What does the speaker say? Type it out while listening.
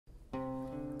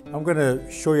I'm going to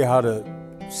show you how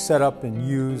to set up and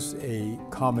use a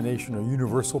combination or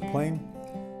universal plane.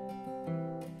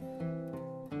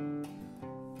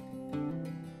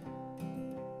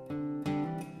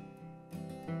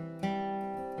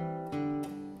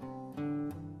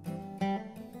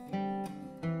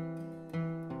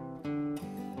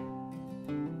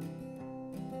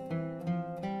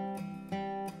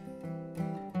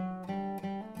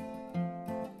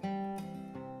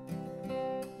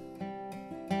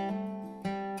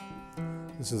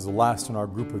 This is the last in our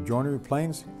group of joinery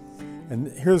planes. And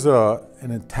here's an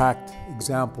intact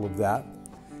example of that.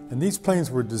 And these planes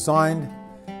were designed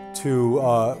to,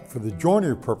 for the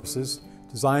joinery purposes,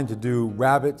 designed to do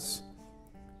rabbets,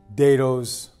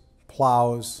 dados,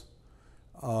 plows,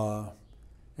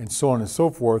 and so on and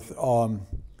so forth.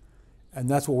 And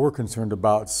that's what we're concerned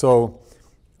about. So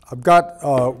I've got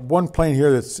one plane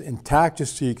here that's intact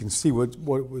just so you can see what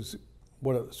it was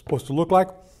supposed to look like.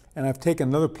 And I've taken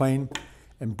another plane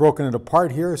and broken it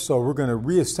apart here. So we're going to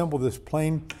reassemble this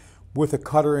plane with a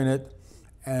cutter in it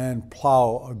and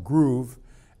plow a groove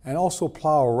and also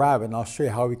plow a rabbet. And I'll show you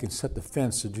how we can set the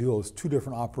fence to do those two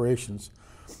different operations.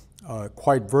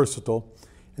 Quite versatile.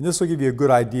 And this will give you a good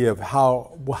idea of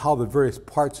how the various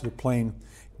parts of the plane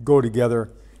go together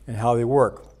and how they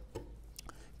work.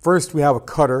 First, we have a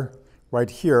cutter right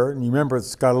here. And you remember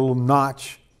it's got a little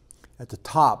notch at the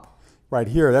top right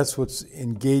here. That's what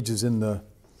engages in the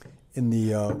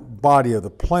body of the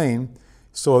plane.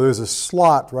 So there's a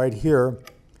slot right here.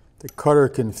 The cutter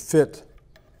can fit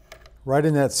right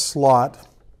in that slot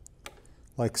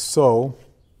like so.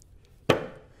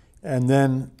 And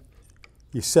then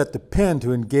you set the pin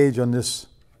to engage on this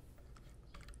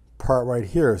part right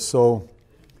here. So,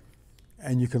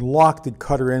 and you can lock the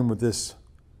cutter in with this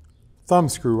thumb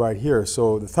screw right here.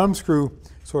 So the thumb screw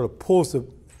sort of pulls the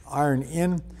iron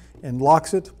in and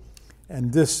locks it.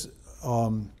 And this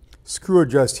screw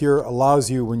adjust here allows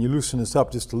you, when you loosen this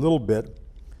up just a little bit,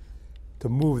 to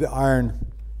move the iron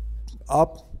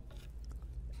up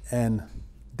and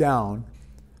down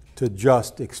to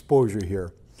adjust exposure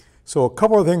here. So a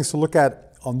couple of things to look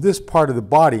at on this part of the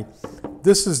body.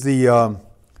 This is the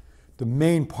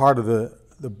main part of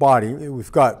the body.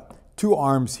 We've got two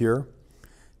arms here.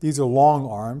 These are long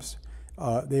arms.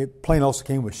 The plane also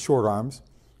came with short arms.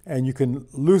 And you can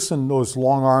loosen those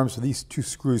long arms with these two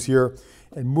screws here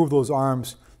and move those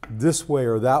arms this way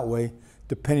or that way,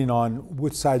 depending on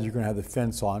which side you're going to have the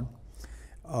fence on,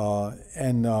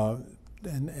 and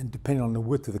depending on the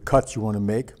width of the cuts you want to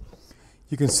make.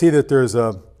 You can see that there's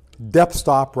a depth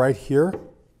stop right here,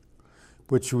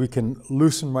 which we can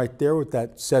loosen right there with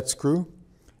that set screw,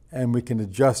 and we can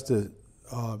adjust the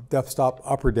depth stop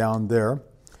up or down there.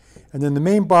 And then the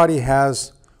main body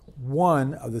has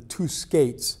one of the two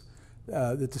skates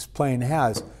that this plane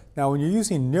has. Now, when you're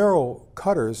using narrow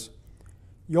cutters,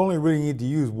 you only really need to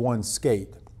use one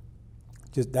skate.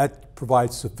 Just that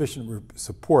provides sufficient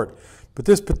support. But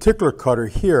this particular cutter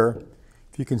here,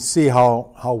 if you can see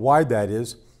how wide that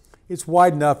is, it's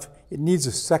wide enough. It needs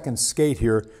a second skate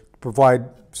here to provide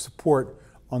support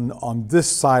on this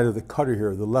side of the cutter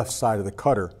here, the left side of the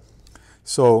cutter.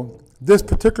 So this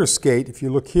particular skate, if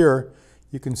you look here,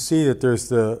 you can see that there's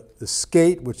the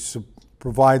skate, which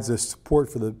provides the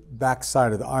support for the back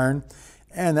side of the iron,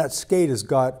 and that skate has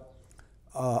got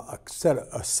has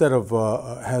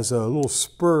a little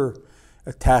spur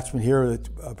attachment here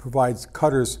that provides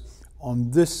cutters on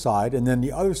this side, and then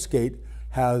the other skate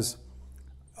has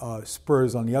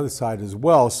spurs on the other side as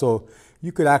well. So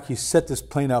you could actually set this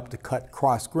plane up to cut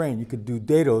cross grain. You could do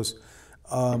dados.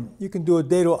 You can do a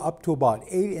dado up to about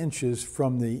 8 inches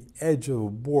from the edge of a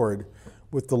board,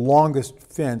 with the longest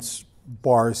fence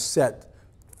bars set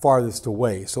farthest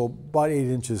away. So about 8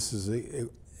 inches is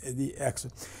the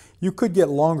exit. You could get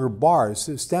longer bars.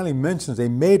 Stanley mentions they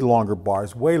made longer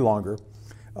bars, way longer,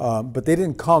 but they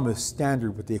didn't come as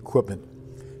standard with the equipment.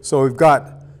 So we've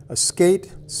got a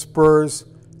skate, spurs,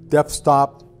 depth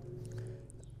stop,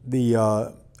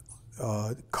 the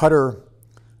cutter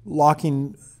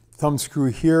locking thumb screw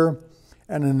here,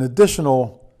 and an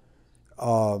additional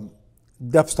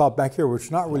depth stop back here,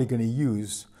 which we're not really going to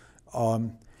use.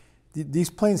 These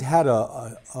planes had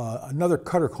another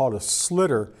cutter called a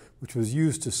slitter, which was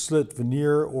used to slit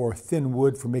veneer or thin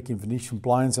wood for making Venetian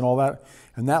blinds and all that.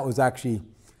 And that was actually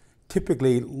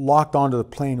typically locked onto the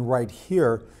plane right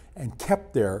here and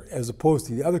kept there, as opposed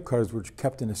to the other cutters, which were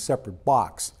kept in a separate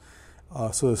box.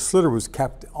 So the slitter was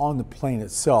kept on the plane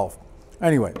itself.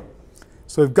 Anyway,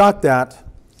 so we've got that.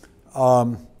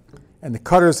 And the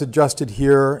cutter is adjusted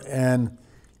here, and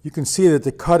you can see that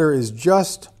the cutter is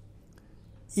just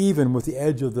even with the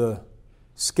edge of the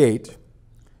skate,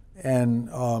 And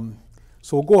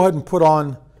so we'll go ahead and put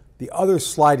on the other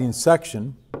sliding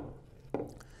section,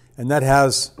 and that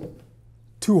has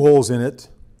 2 holes in it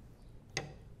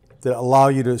that allow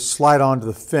you to slide onto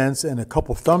the fence, and a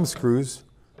couple thumb screws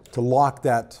to lock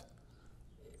that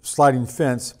sliding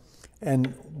fence.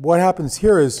 And what happens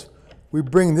here is we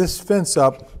bring this fence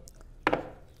up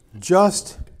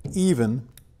just even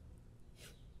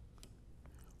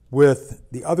with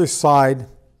the other side.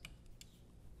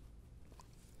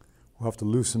 We'll have to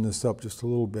loosen this up just a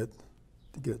little bit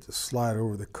to get it to slide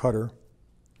over the cutter.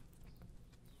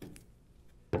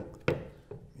 Let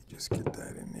me just get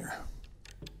that in there.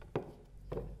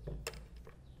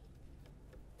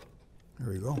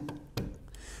 There we go.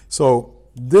 So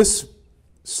this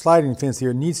sliding fence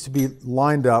here needs to be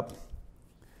lined up.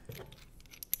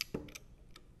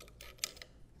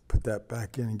 Put that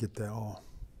back in and get that all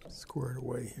squared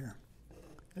away here.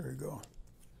 There we go.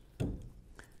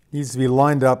 Needs to be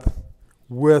lined up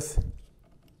with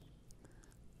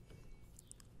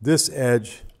this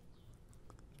edge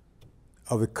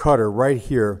of the cutter right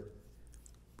here,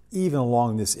 even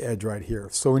along this edge right here.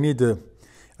 So we need to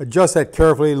adjust that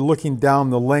carefully, looking down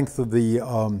the length of the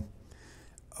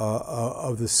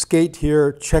skate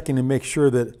here, checking to make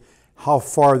sure that how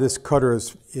far this cutter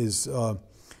is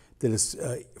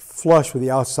flush with the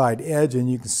outside edge,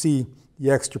 and you can see the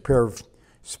extra pair of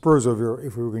spurs over here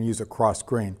if we were going to use a cross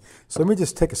grain. So let me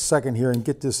just take a second here and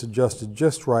get this adjusted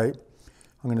just right.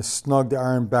 I'm going to snug the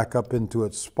iron back up into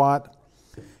its spot,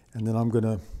 and then I'm going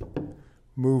to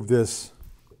move this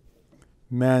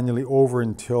manually over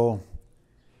until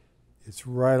it's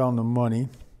right on the money.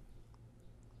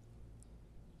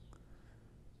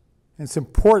 And it's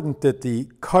important that the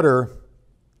cutter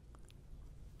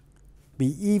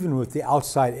be even with the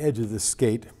outside edge of the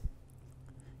skate.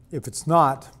 If it's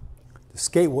not, the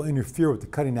skate will interfere with the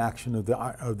cutting action of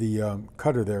the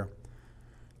cutter there.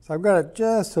 So I've got it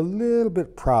just a little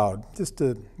bit proud, just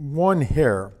one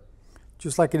hair,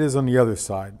 just like it is on the other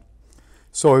side.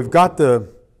 So we've got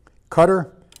the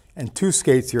cutter and 2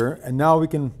 skates here, and now we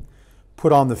can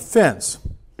put on the fence.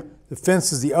 The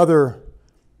fence is the other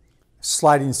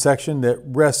sliding section that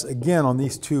rests again on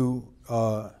these 2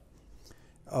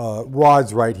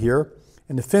 rods right here.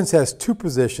 And the fence has 2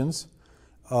 positions.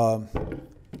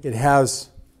 It has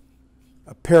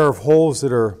a pair of holes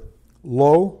that are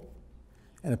low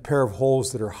and a pair of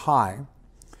holes that are high,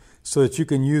 so that you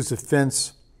can use the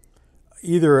fence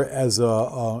either as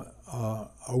a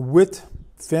width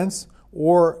fence,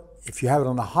 or if you have it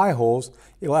on the high holes,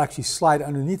 it'll actually slide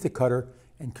underneath the cutter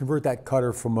and convert that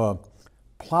cutter from a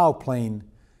plow plane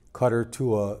cutter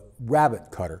to a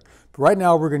rabbet cutter. But right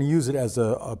now we're going to use it as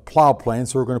a plow plane,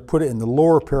 so we're going to put it in the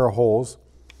lower pair of holes,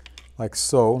 like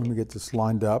so. Let me get this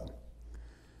lined up.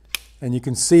 And you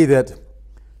can see that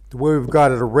the way we've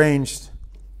got it arranged,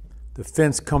 the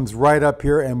fence comes right up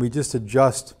here, and we just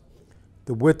adjust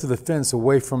the width of the fence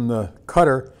away from the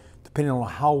cutter, depending on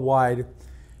how wide,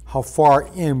 how far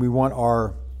in we want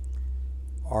our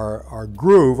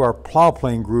groove, our plow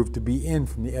plane groove, to be in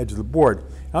from the edge of the board.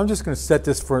 And I'm just going to set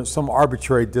this for some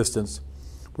arbitrary distance.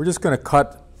 We're just going to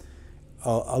cut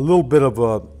a little bit of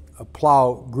a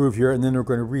plow groove here, and then we're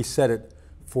going to reset it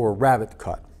for a rabbet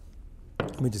cut.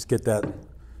 Let me just get that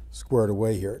squared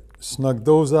away here. Snug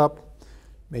those up.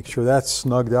 Make sure that's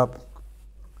snugged up.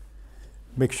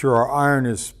 Make sure our iron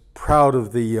is proud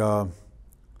of the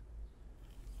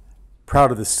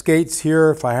skates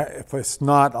here. If it's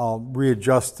not, I'll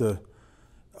readjust the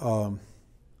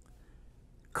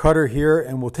cutter here,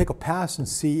 and we'll take a pass and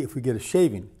see if we get a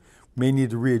shaving. We may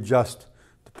need to readjust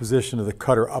the position of the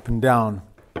cutter up and down.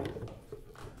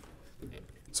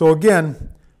 So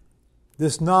again,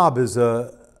 this knob is an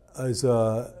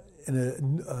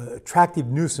attractive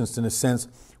nuisance in a sense.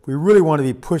 We really want to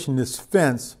be pushing this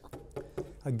fence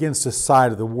against the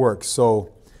side of the work,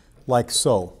 so like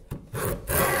so.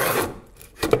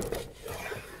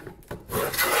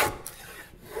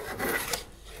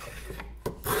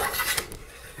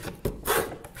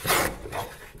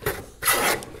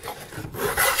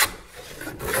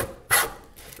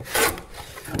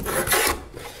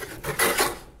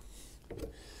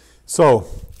 So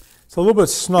it's a little bit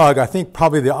snug. I think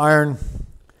probably the iron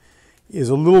is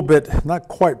a little bit not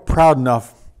quite proud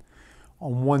enough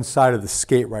on one side of the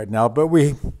skate right now, but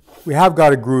we have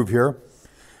got a groove here.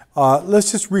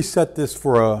 Let's just reset this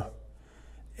for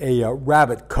a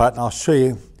rabbet cut, and I'll show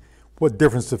you what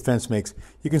difference the fence makes.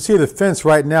 You can see the fence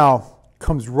right now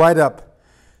comes right up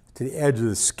to the edge of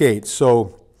the skate.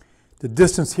 So the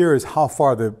distance here is how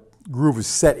far the groove is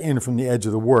set in from the edge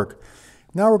of the work.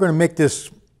 Now we're going to make this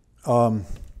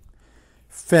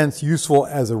fence useful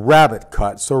as a rabbet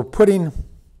cut. So we're putting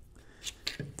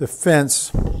the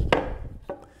fence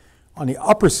on the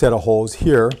upper set of holes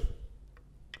here.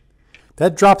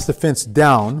 That drops the fence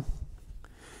down.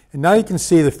 And now you can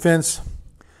see the fence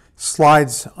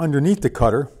slides underneath the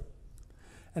cutter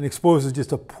and exposes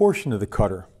just a portion of the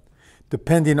cutter,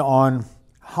 depending on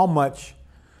how much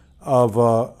of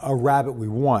a rabbet we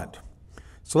want.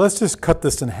 So let's just cut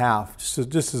this in half,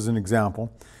 just as an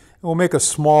example. And we'll make a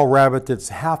small rabbet that's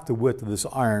half the width of this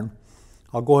iron.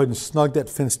 I'll go ahead and snug that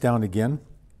fence down again.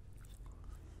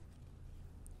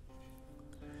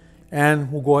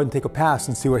 And we'll go ahead and take a pass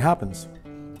and see what happens.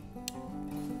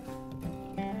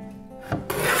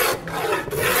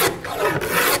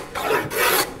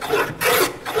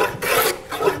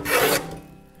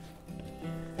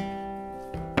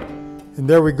 And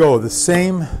there we go, the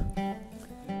same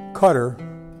cutter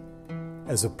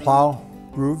as a plow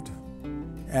grooved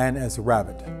and as a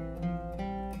rabbet.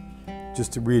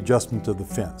 Just a readjustment of the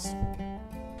fence.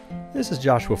 This is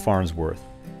Joshua Farnsworth.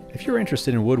 If you're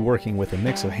interested in woodworking with a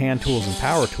mix of hand tools and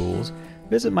power tools,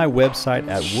 visit my website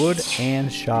at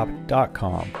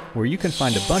woodandshop.com, where you can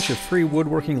find a bunch of free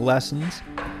woodworking lessons,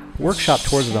 workshop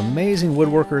tours of amazing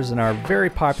woodworkers, and our very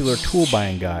popular tool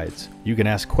buying guides. You can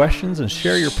ask questions and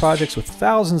share your projects with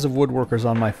thousands of woodworkers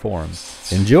on my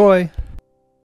forums. Enjoy!